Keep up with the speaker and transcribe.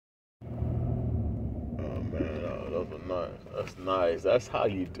those are nice. That's nice. That's how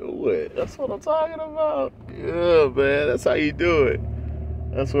you do it. That's what I'm talking about. Yeah, man. That's how you do it.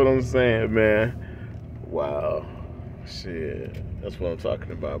 That's what I'm saying, man. Wow. Shit. That's what I'm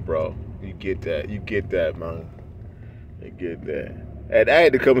talking about, bro. You get that. You get that, man. You get that. And I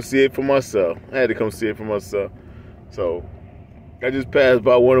had to come see it for myself. So, I just passed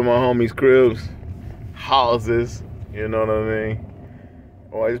by one of my homies' cribs, houses, you know what I mean?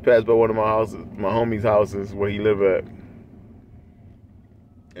 Or I just passed by one of my homies' houses where he live at.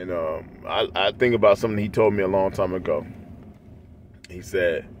 And I think about something he told me a long time ago. He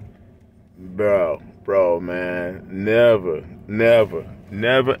said, bro, man, never,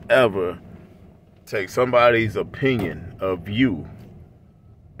 ever take somebody's opinion of you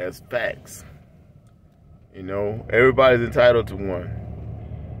as facts. You know, everybody's entitled to one.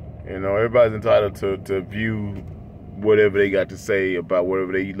 You know, everybody's entitled to view whatever they got to say about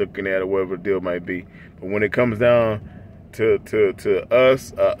whatever they looking at or whatever the deal might be. But when it comes down to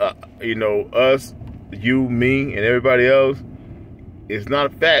us, you know, us, you, me, and everybody else, it's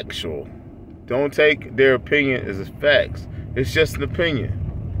not factual. Don't take their opinion as facts. It's just an opinion.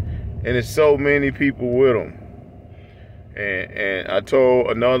 And there's so many people with them. And I told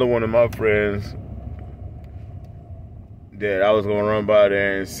another one of my friends that I was gonna run by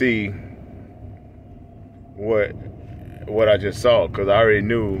there and see what I just saw, because I already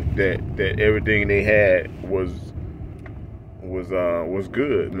knew that everything they had was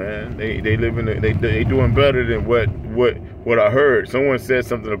good, man. They doing better than what I heard. Someone said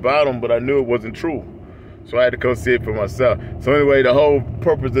something about them, but I knew it wasn't true, so I had to come see it for myself. So anyway, the whole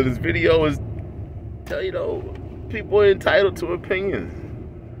purpose of this video is tell you know people are entitled to opinions.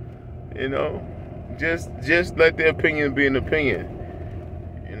 You know, just let their opinion be an opinion.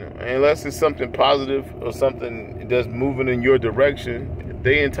 You know, unless it's something positive or something that's moving in your direction,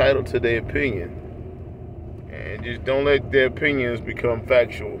 they entitled to their opinion. And just don't let their opinions become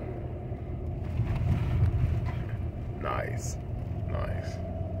factual. Nice. You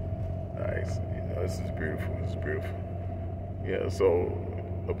know, this is beautiful. Yeah, so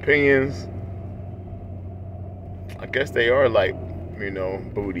opinions, I guess they are like, you know,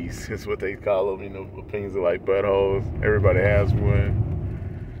 booties. That's what they call them. You know, opinions are like buttholes. Everybody has one.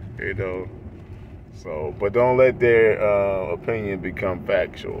 You know. So, but don't let their opinion become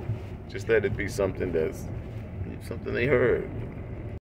factual. Just let it be something they heard.